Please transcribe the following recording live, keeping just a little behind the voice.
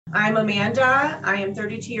I'm Amanda. I am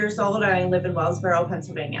 32 years old and I live in Wellsboro,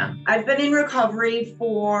 Pennsylvania. I've been in recovery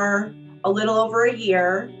for a little over a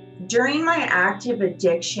year. During my active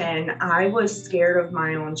addiction, I was scared of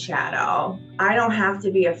my own shadow. I don't have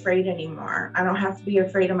to be afraid anymore. I don't have to be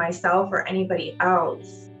afraid of myself or anybody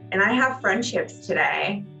else. And I have friendships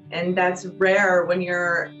today. And that's rare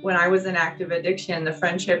when I was in active addiction, the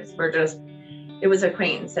friendships were it was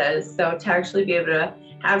acquaintances. So to actually be able to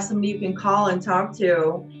have somebody you can call and talk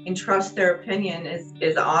to and trust their opinion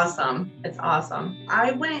is awesome. It's awesome.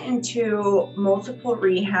 I went into multiple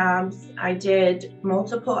rehabs. I did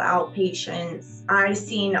multiple outpatients. I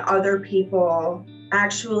seen other people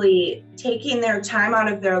actually taking their time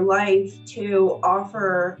out of their life to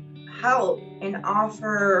offer help and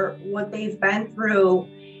offer what they've been through.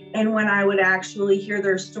 And when I would actually hear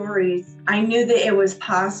their stories, I knew that it was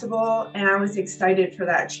possible and I was excited for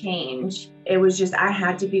that change. It was just, I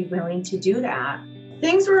had to be willing to do that.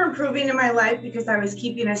 Things were improving in my life because I was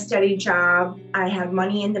keeping a steady job. I had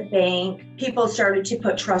money in the bank. People started to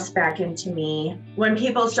put trust back into me. When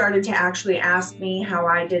people started to actually ask me how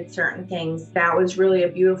I did certain things, that was really a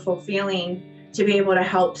beautiful feeling to be able to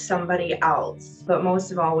help somebody else. But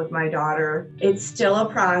most of all with my daughter, it's still a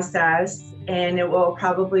process. And it will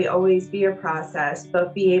probably always be a process,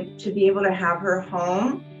 but to be able to have her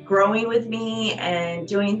home, growing with me and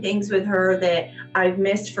doing things with her that I've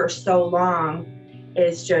missed for so long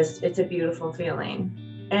it's a beautiful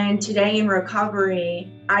feeling. And today in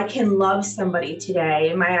recovery, I can love somebody today.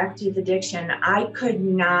 In my active addiction, I could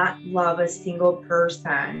not love a single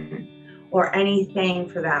person or anything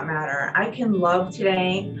for that matter. I can love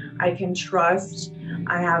today. I can trust.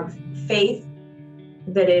 I have faith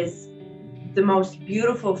that is the most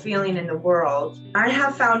beautiful feeling in the world. I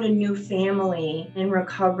have found a new family in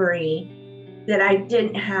recovery that I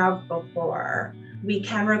didn't have before. We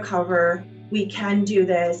can recover, we can do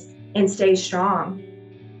this and stay strong.